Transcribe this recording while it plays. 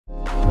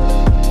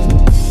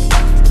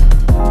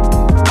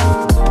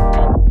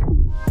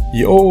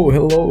Yo,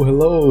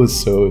 hello.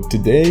 So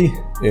today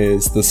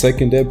is the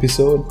second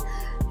episode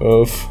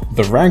of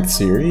the ranked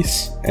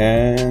series,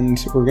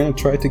 and we're gonna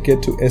try to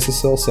get to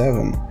SSL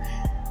 7.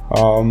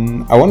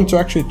 I wanted to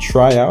actually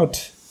try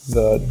out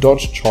the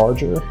DODGE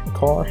Charger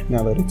car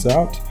now that it's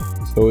out,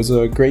 so it's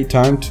a great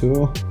time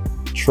to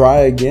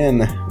try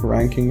again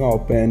ranking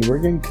up, and we're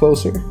getting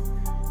closer.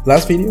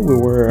 Last video we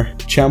were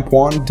Champ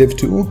 1, Div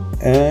 2,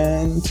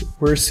 and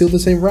we're still the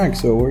same rank,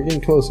 so we're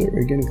getting closer,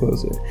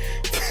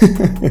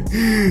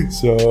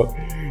 So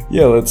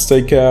yeah, let's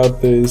take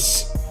out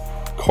this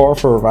car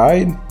for a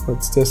ride,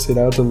 let's test it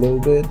out a little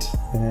bit,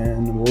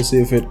 and we'll see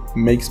if it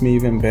makes me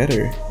even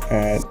better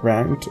at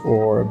ranked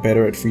or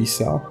better at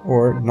freestyle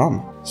or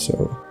none.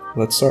 So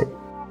let's start.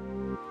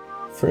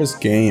 First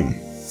game.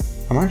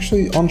 I'm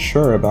actually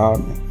unsure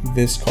about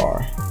this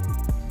car.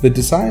 The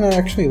design I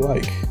actually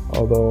like,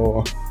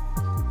 although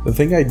the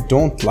thing I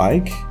don't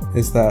like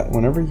is that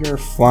whenever you're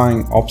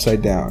flying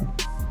upside down,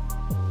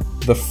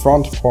 the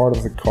front part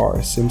of the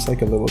car seems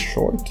like a little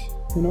short,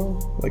 you know,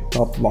 like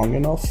not long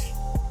enough.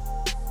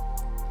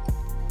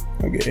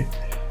 Okay.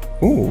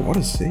 Ooh, what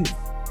a save.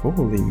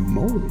 Holy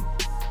moly.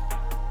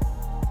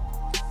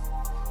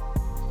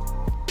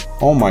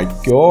 Oh my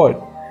god.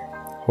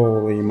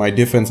 Holy, my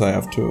defense, I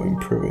have to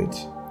improve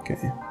it.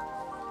 Okay.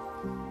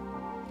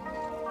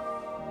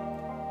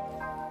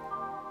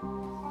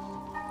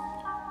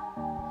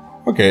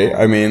 Okay,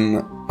 I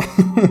mean,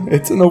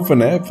 it's an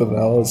open air, but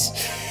that was...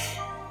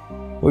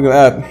 Look at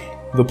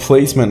that, the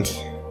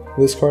placement.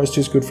 This car is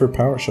just good for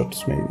power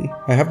shots, maybe.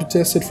 I have to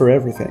test it for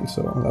everything,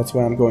 so that's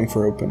why I'm going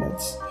for open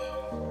nets.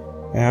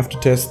 I have to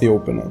test the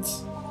open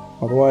nets.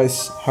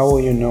 Otherwise, how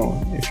will you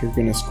know if you're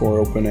gonna score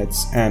open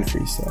nets and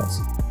freestyles?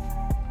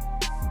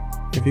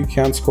 If you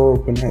can't score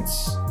open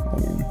nets, I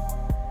mean,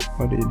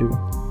 what do you do?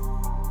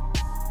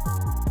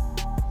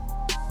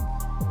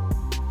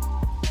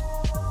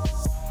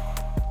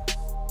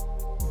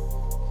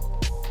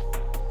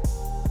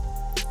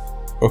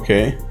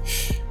 Okay,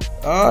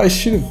 I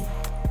should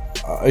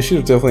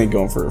have definitely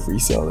gone for a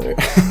freestyle there.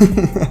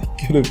 I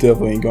could have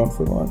definitely gone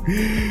for one.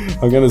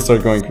 I'm gonna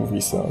start going for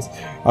freestyles.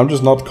 I'm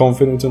just not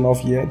confident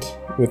enough yet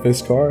with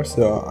this car,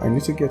 so I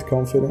need to get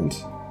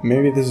confident.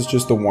 Maybe this is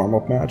just a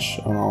warm-up match,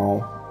 and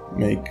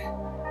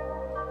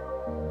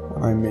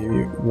I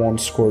maybe won't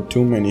score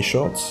too many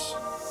shots,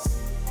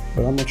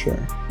 but I'm not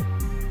sure.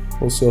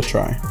 We'll still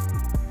try.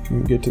 Can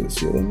we get to the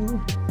ceiling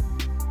here?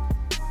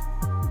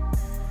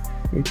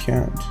 We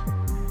can't.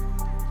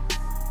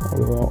 A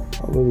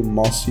little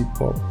mossy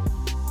pop.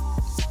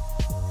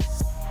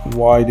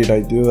 Why did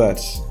I do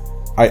that?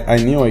 I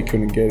knew I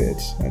couldn't get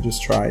it. I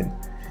just tried.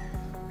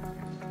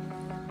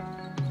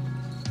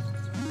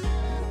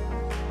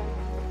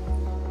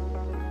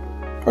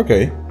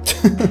 Okay.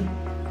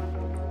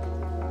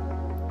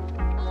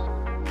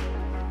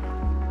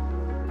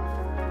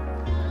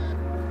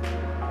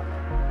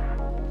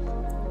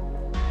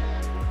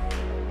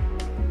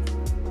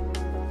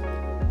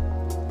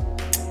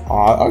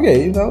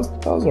 Okay, that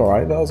was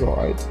alright,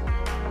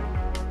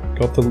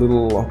 Got the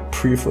little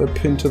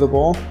pre-flip into the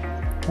ball.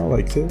 I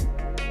liked it.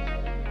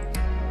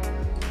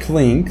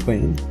 Clean.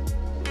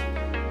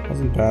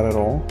 Wasn't bad at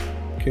all.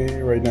 Okay,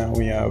 right now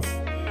we have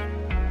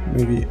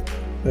maybe,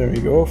 there we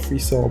go,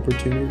 freestyle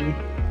opportunity.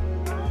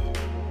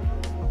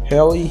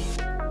 Heli.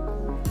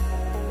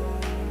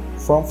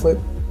 Front flip.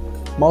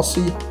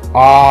 Mossy.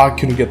 I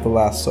couldn't get the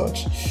last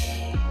touch.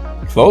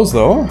 Close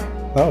though.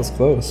 That was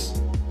close.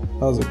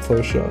 That was a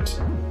close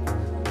shot.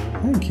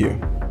 Thank you.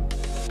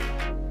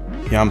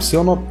 Yeah, I'm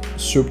still not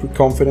super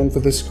confident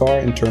with this car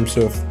in terms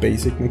of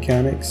basic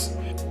mechanics.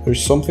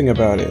 There's something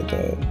about it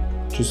that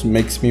just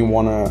makes me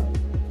wanna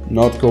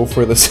not go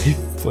for the safe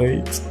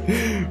play.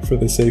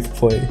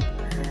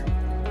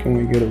 Can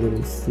we get a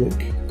little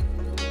flick?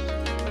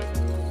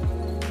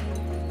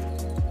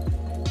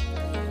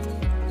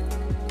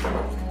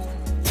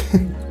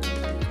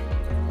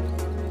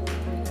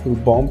 Little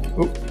bump.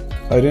 Oh,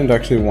 I didn't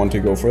actually want to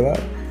go for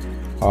that.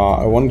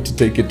 I wanted to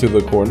take it to the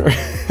corner,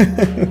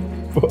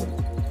 but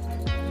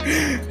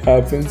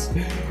happens.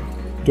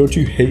 Don't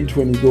you hate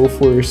when you go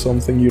for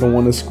something you don't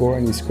want to score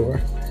and you score?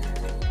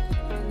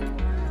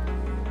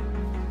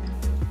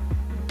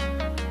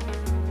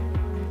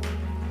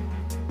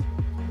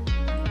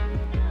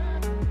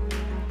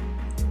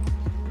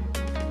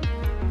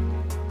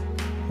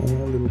 A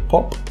little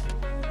pop.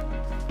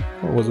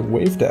 Or was it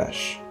wave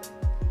dash?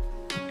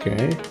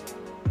 Okay.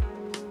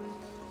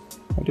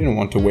 I didn't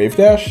want to wave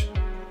dash.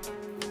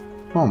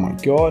 Oh my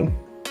god.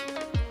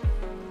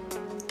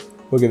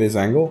 Look at this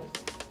angle.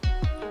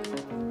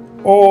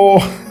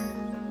 Oh!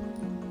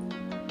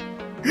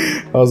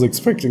 I was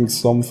expecting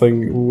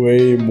something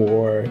way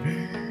more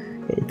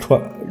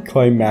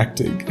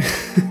climactic.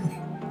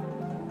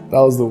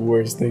 That was the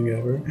worst thing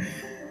ever.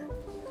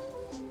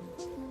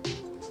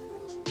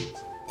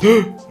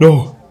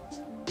 No!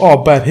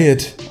 Oh, bad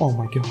hit. Oh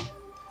my god.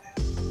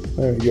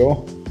 There we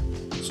go.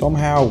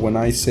 Somehow when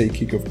I say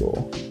kick of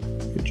goal,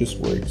 it just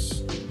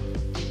works.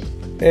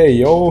 Hey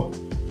yo,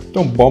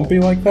 don't bump me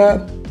like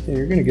that. Hey,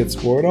 you're gonna get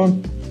scored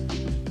on.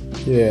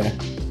 Yeah,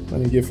 let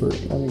me go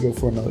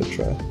for another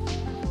try.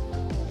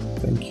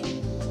 Thank you.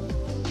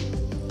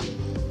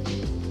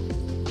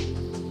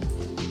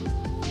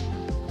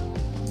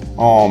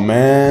 Oh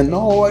man,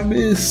 no, I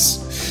miss.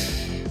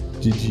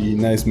 GG,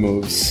 nice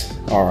moves.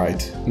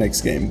 Alright,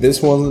 next game.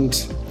 This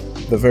wasn't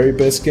the very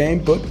best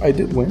game, but I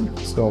did win,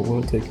 so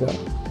we'll take that.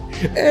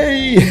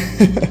 Hey!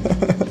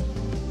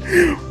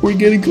 We're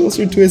getting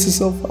closer to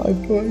SSL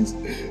 5, guys.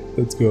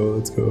 Let's go,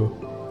 let's go.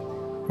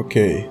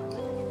 Okay,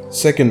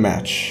 second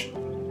match.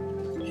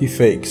 He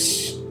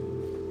fakes.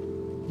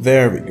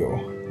 There we go.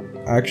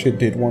 I actually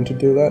did want to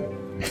do that.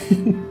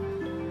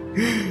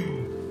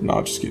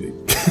 No, just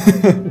kidding.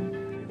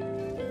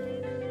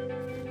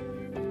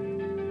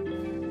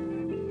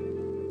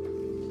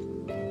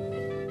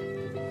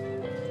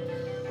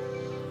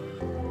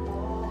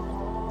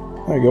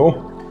 There you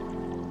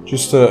go.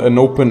 Just an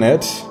open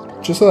net,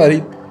 just so that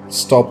he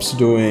stops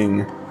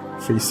doing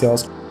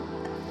freestyles.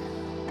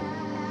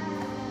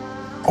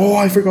 Oh,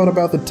 I forgot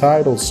about the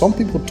title. Some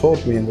people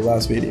told me in the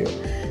last video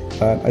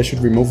that I should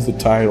remove the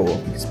title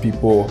because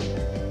people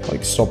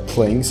like stop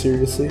playing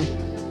seriously.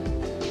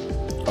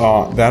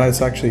 That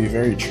is actually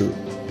very true.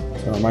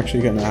 So I'm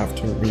actually gonna have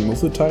to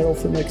remove the title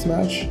for next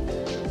match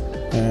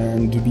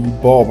and be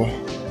Bob,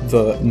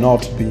 the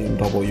not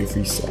BMW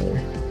freestyler.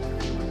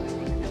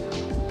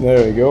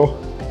 There we go.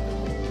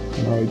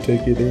 Now we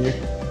take it here.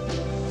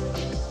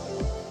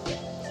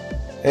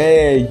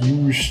 Hey,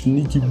 you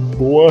sneaky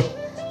boy.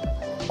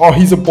 Oh,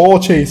 he's a ball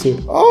chaser.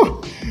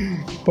 Oh,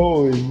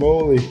 holy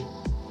moly.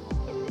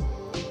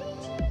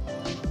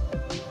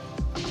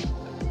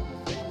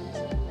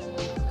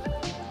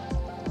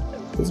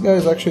 This guy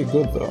is actually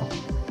good though.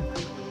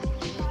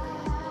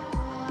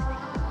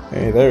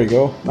 Hey, there we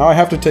go. Now I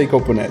have to take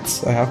open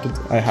nets. I have to.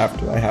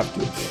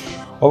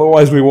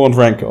 Otherwise we won't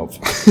rank up.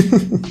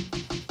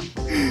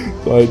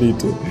 So I need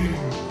to.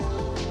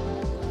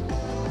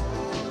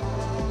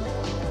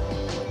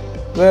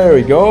 There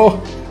we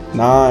go.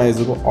 Nice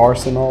little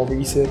arsenal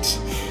reset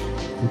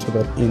into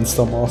that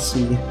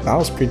insta-mossy. That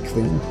was pretty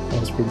clean. That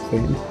was pretty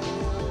clean.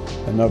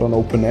 And not an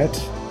open net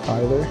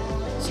either.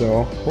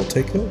 So we'll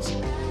take those.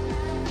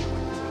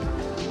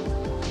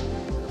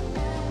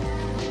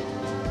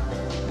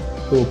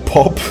 Little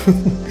pop.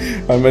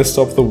 I messed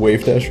up the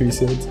wave dash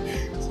reset.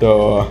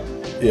 So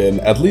yeah,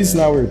 at least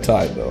now we're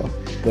tied though.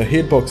 The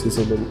hitbox is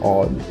a little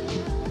odd,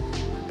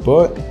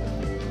 but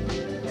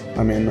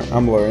I mean,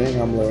 I'm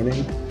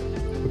learning.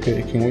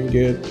 Okay, can we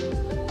get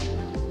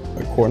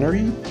a corner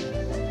read?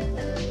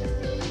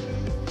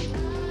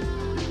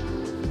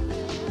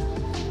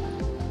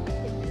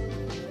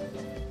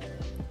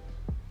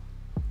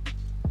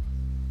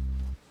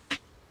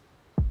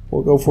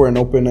 We'll go for an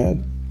open net,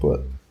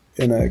 but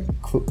in a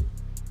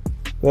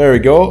there we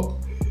go.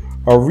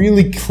 A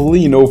really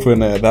clean open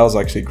net. That was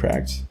actually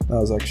cracked. That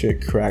was actually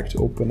a cracked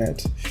open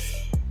net.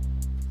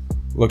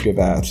 Look at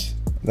that.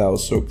 That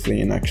was so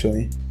clean,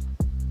 actually.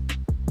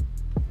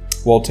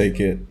 We'll take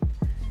it.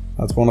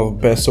 That's one of the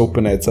best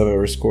open nets I've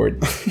ever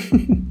scored.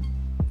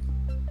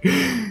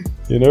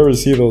 You never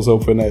see those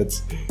open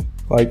nets.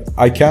 Like,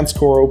 I can't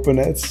score open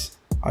nets.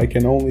 I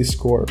can only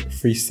score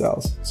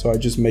freestyles. So I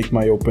just make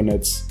my open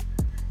nets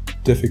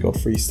difficult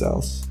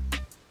freestyles.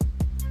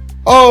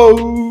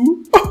 Oh!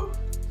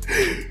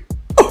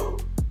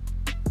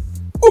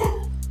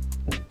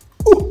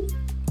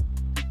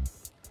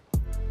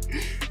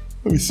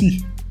 Let me see.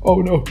 Oh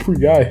no, poor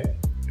guy.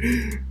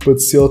 But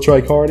still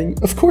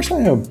tryharding? Of course I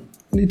am.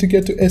 I need to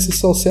get to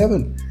SSL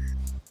 7.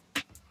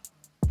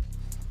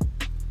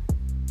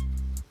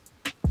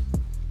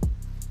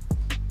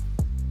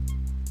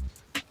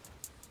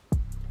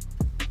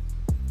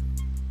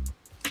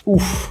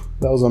 Oof,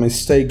 that was a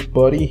mistake,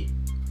 buddy.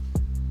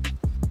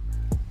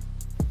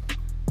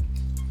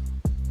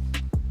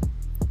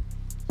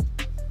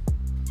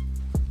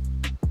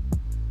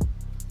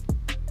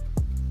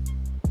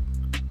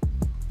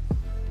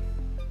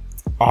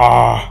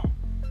 Ah,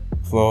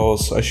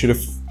 close. I should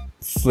have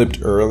flipped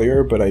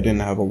earlier, but I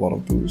didn't have a lot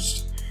of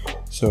boost,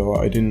 so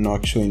I didn't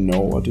actually know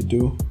what to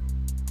do.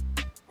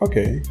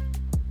 Okay.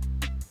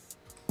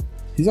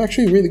 He's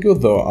actually really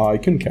good though. I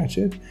couldn't catch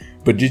it,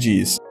 but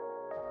GG's.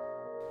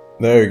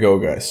 There you go,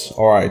 guys.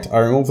 Alright, I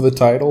removed the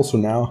title, so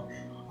now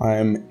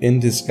I'm in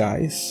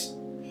disguise.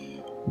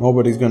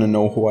 Nobody's gonna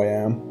know who I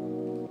am.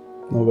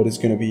 Nobody's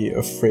gonna be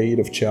afraid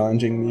of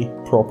challenging me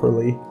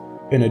properly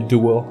in a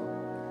duel.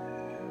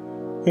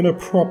 In a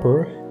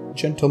proper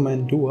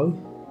gentleman duel.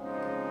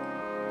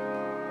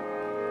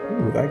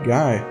 Ooh, that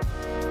guy.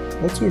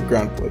 Let's do a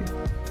ground play.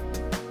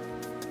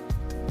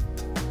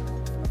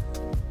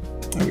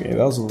 Okay,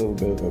 that was a little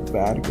bit of a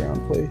bad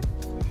ground play.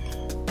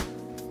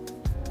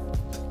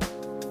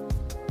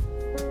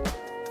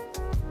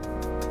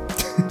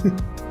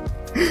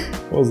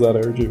 What was that,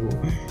 Urgent?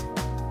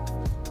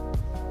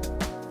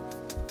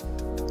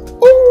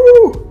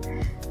 Oh!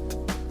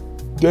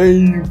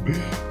 Damn!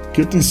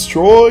 Get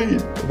destroyed!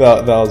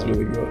 That was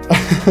really good.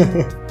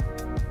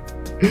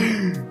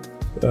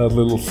 That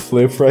little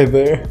flip right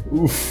there.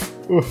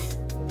 Oof. Oof.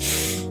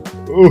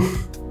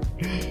 Oof.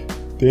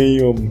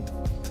 Damn.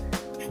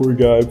 Poor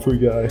guy, poor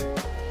guy.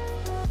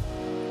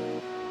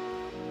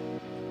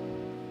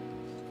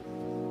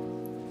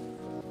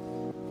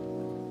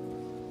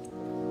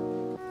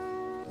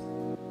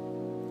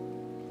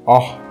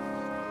 Oh.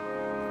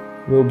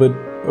 A little bit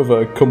of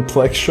a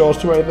complex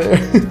shot right there.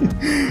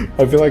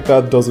 I feel like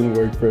that doesn't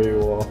work very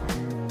well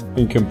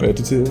in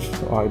competitive.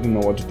 Oh, I didn't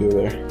know what to do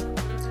there.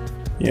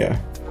 Yeah.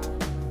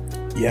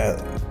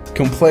 Yeah.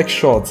 Complex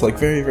shots, like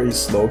very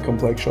slow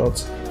complex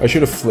shots. I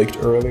should have flicked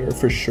earlier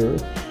for sure.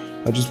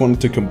 I just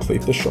wanted to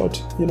complete the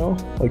shot, you know?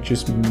 Like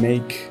just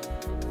make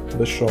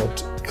the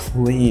shot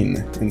clean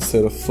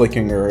instead of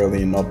flicking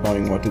early and not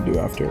knowing what to do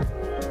after.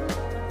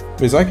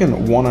 Because I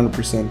can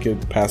 100% get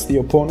it past the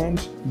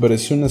opponent, but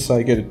as soon as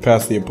I get it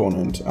past the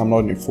opponent, I'm not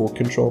in full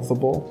control of the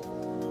ball.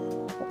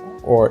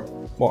 Or,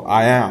 well,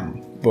 I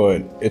am,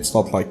 but it's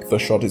not like the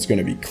shot is going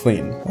to be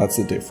clean. That's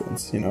the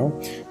difference, you know?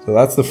 So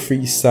that's the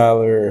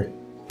freestyler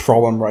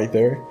problem right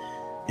there.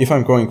 If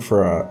I'm going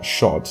for a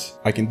shot,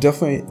 I can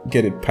definitely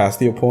get it past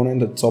the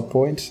opponent at some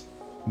point.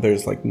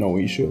 There's like no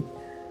issue.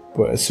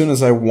 But as soon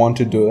as I want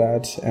to do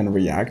that and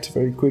react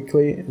very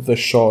quickly, the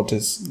shot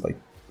is like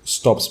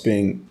stops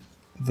being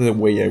the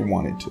way I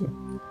want it to.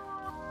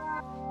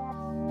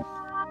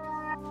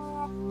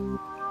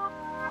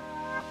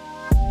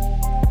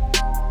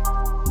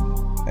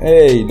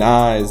 Hey,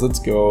 nice, let's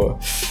go.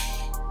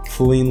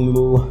 Clean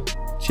little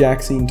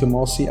Jaxie into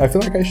Mossy. I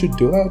feel like I should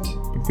do that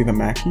with a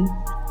Mackie.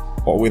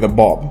 Or with a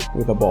bob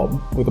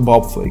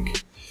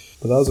flick.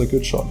 But that was a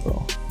good shot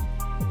though.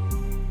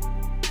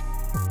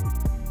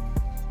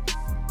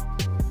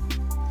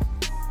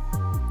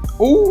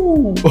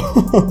 Ooh!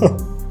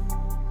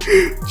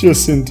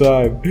 Just in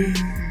time.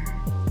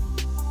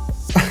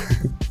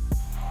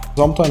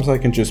 Sometimes I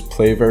can just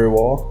play very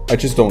well. I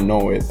just don't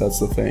know it, that's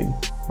the thing,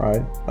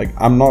 right? Like,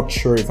 I'm not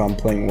sure if I'm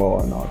playing well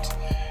or not.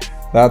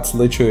 That's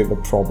literally the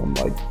problem.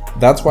 Like,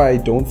 that's why I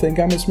don't think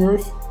I'm a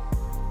smurf.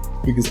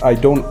 Because I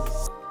don't,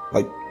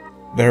 like,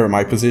 they're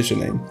my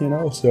positioning, you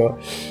know? So,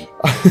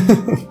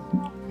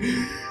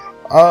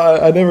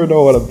 I never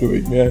know what I'm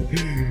doing, man.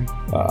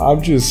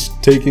 I'm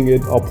just taking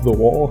it up the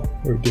wall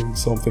or doing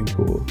something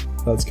cool.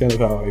 That's kind of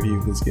how I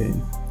view this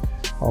game.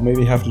 I'll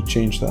maybe have to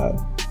change that,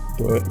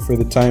 but for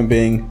the time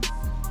being,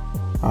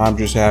 I'm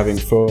just having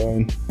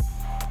fun.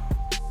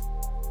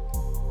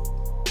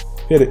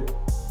 Hit it.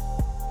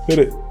 Hit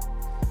it.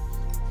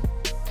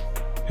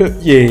 Hit.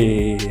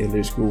 Yeah,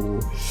 let's go.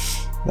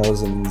 That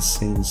was an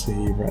insane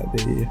save right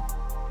there.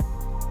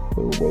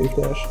 Little wave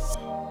dash.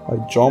 I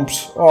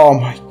jumped. Oh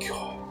my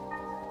god.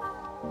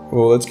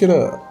 Well, let's get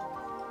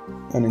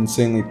an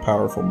insanely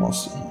powerful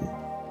musty here.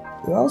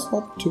 That was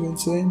not too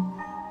insane.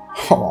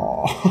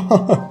 Oh,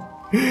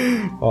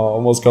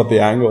 almost got the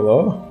angle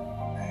though.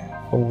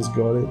 Almost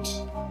got it.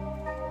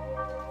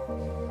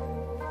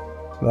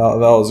 That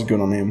was good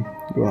on him.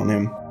 Good on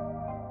him.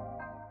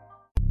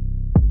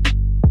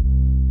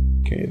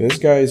 Okay, this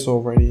guy is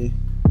already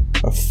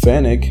a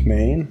Fennec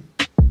main,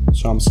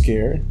 so I'm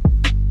scared.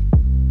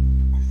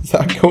 Is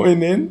that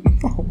going in?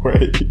 No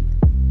way.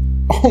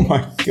 Oh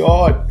my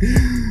god.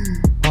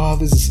 Oh,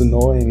 this is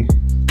annoying.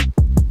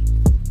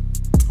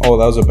 Oh,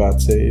 that was a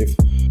bad save.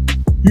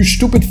 You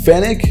stupid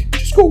Fennec!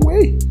 Just go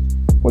away!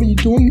 What are you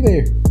doing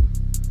there?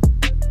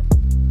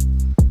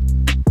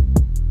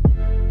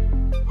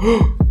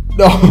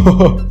 No!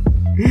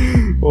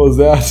 What was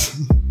that?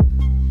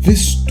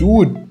 This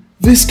dude!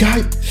 This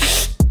guy!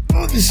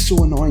 Oh, this is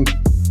so annoying.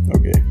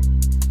 Okay.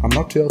 I'm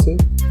not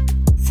tilted.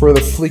 For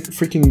the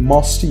freaking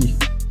musty.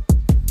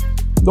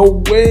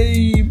 No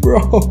way, bro!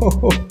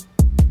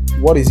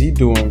 What is he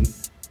doing?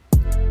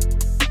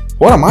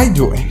 What am I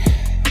doing?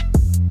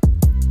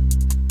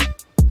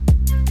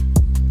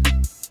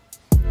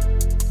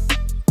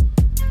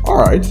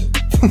 Alright,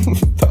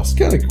 that was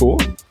kind of cool.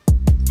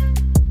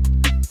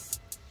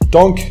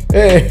 Dunk!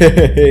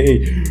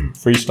 Hey!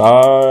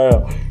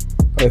 Freestyle!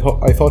 I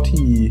thought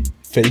he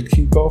faked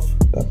kickoff.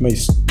 That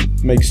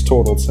makes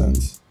total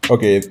sense.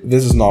 Okay,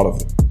 this is not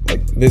of,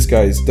 like, this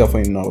guy is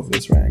definitely not of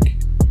this rank.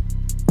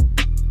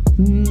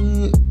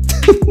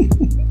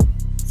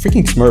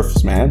 Freaking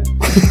Smurfs, man.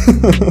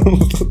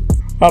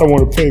 I don't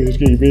want to play this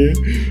game, man.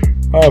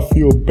 I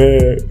feel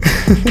bad.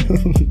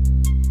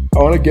 I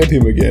want to get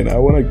him again. I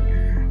want to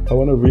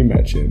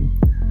rematch him.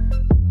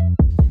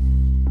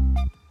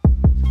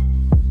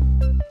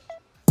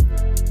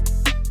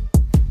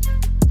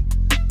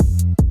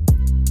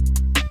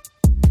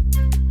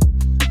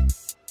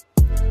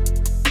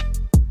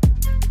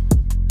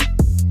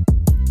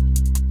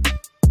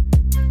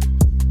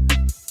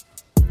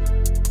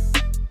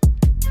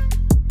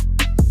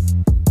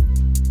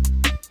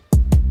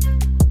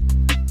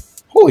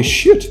 Holy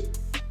shit!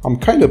 I'm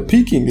kind of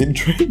peaking in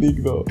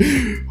training though.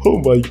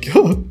 Oh my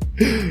god.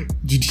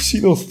 Did you see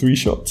those 3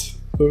 shots?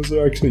 Those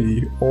are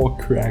actually all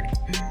cracked.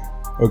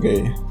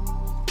 Okay.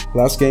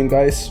 Last game,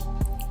 guys.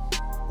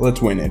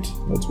 Let's win it.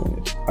 Let's win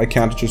it. I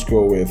can't just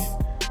go with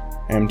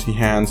empty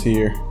hands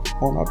here.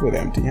 Well, not with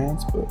empty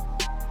hands, but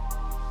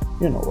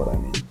you know what I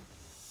mean.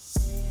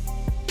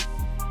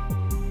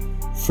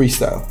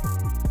 Freestyle.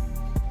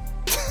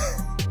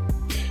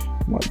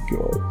 My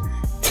god.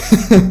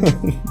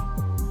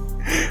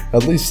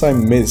 At least I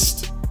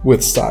missed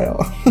with style.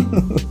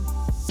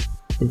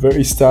 A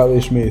very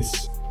stylish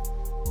miss.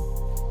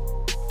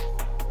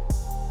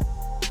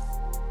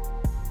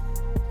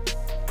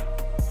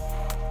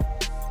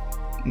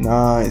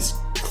 Nice.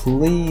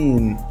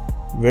 Clean.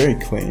 Very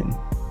clean.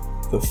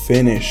 The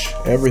finish.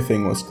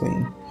 Everything was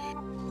clean.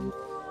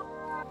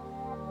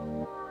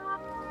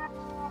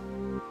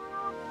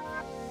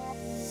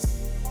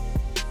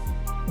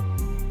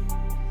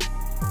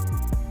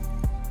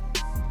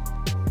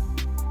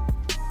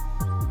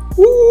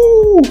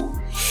 Woo!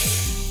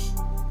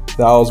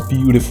 That was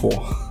beautiful.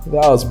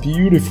 That was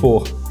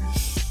beautiful.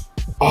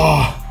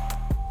 Ah,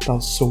 that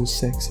was so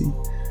sexy.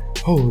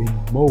 Holy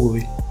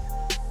moly.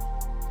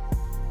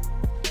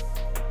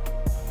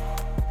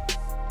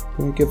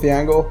 Can we get the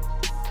angle?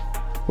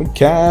 We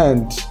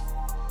can't.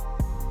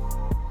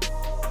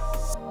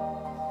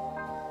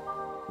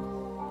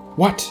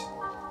 What?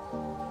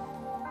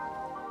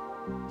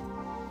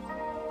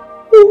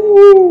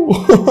 Ooh.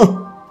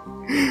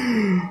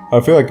 I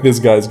feel like this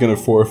guy's gonna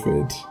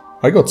forfeit.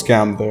 I got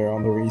scammed there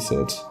on the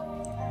reset,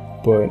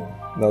 but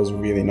that was a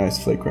really nice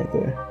flick right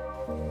there.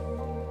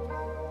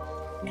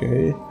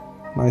 Okay,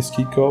 nice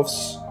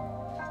kickoffs.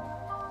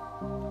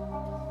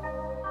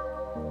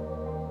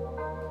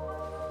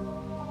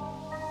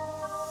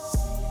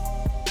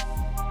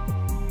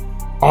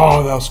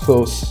 Oh, that was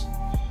close.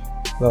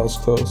 That was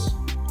close.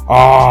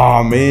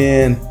 Oh,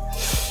 man.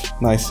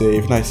 Nice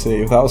save, nice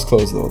save. That was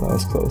close though, that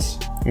was close.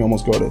 We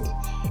almost got it.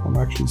 I'm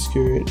actually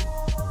scared.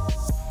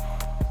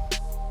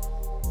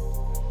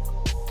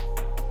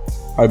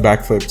 I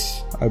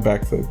backflipped. I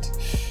backflipped.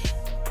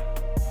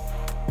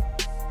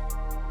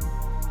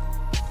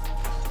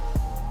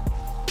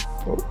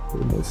 Oh,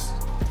 we missed.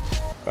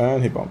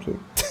 And he bumped it.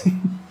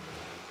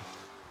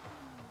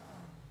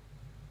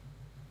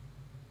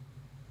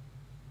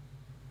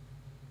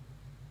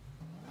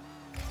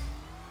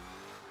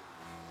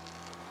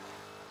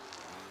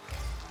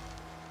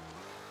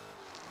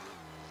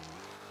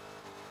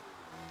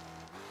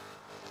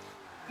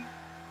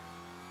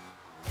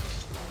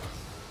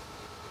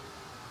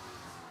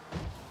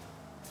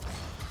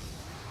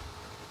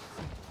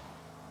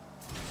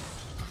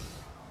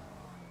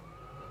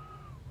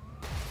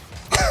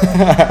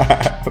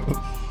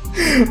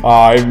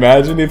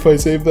 Imagine if I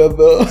saved that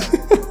though.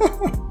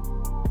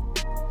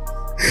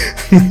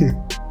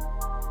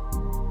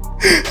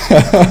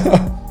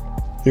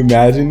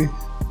 Imagine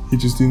he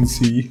just didn't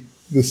see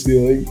the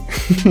ceiling.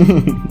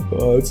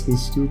 Oh, that's so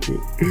stupid.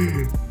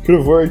 Could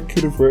have worked,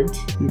 could have worked.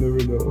 You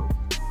never know.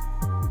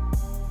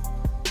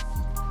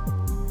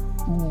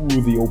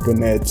 Ooh, the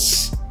open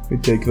nets. We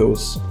take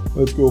those.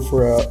 Let's go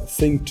for a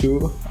thing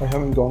 2. I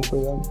haven't gone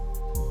for them.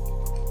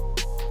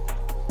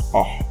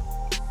 Oh.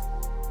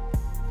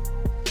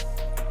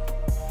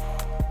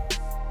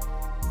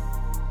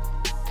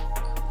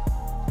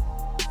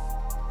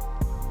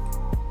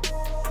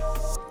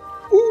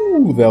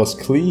 Ooh, that was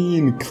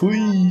clean,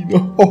 clean.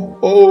 Oh,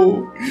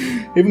 oh.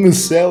 Even the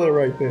seller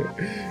right there.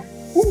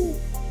 Ooh.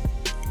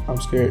 I'm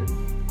scared.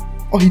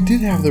 Oh, he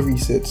did have the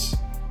resets.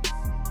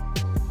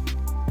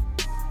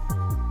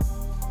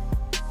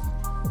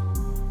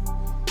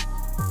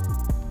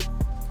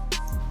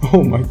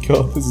 Oh my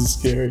god, this is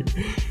scary.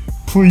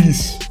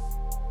 Please.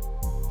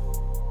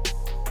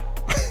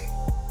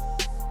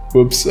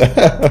 Whoops.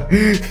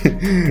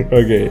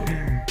 Okay.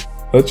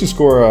 Let's just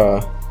score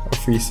a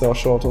freestyle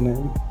shot on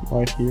him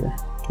right here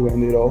to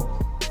end it all.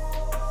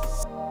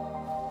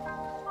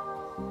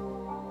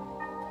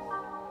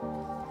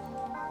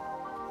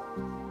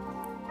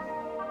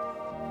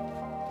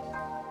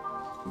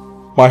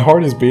 My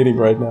heart is beating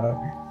right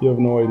now. You have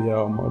no idea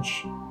how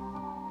much.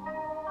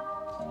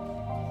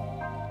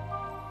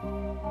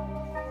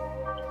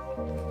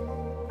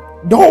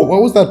 No,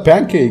 what was that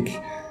pancake?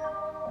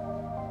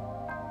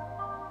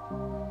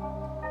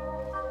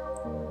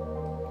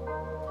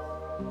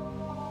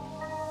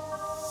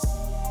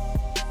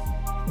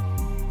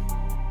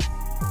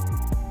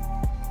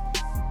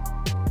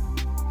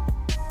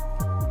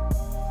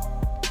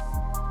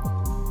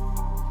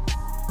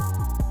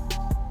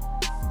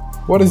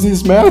 What is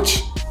this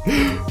match?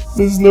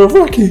 This is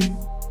nerve-wracking.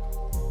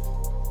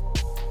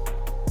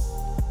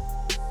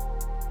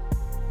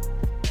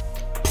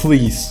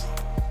 Please.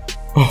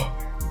 Oh.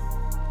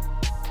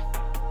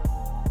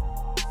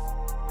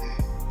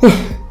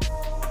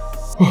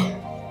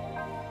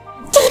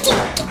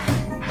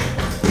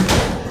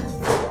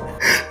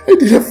 I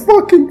did a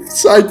fucking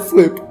side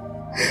flip.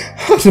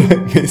 How did I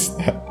miss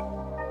that?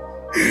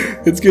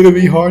 It's gonna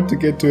be hard to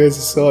get to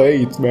SSL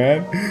 8,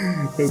 man.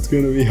 It's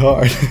gonna be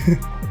hard.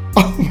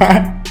 Oh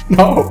man,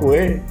 no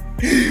way.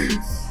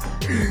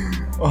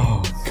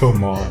 Oh,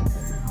 come on.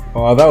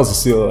 Oh, that was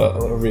still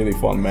a really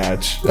fun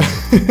match.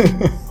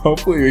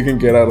 Hopefully we can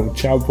get out of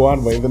champ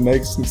 1 by the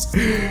next.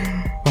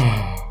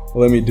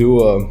 Let me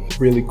do a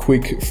really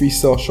quick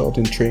freestyle shot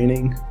in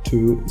training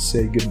to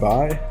say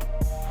goodbye.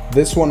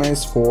 This one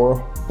is for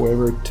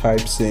whoever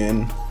types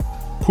in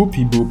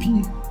poopy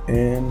boopy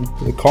in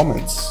the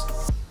comments.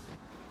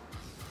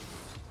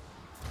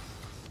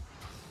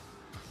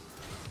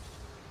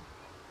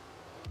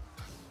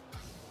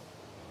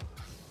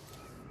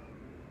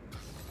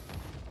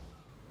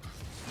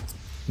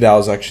 That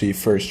was actually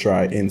first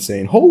try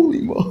insane.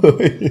 Holy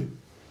moly.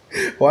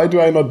 Why do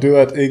I not do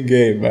that in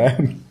game,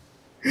 man?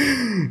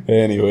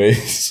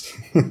 Anyways.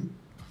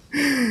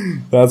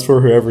 That's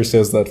for whoever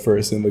says that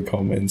first in the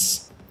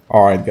comments.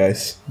 Alright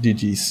guys,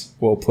 GG's.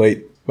 Well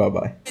played. Bye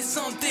bye.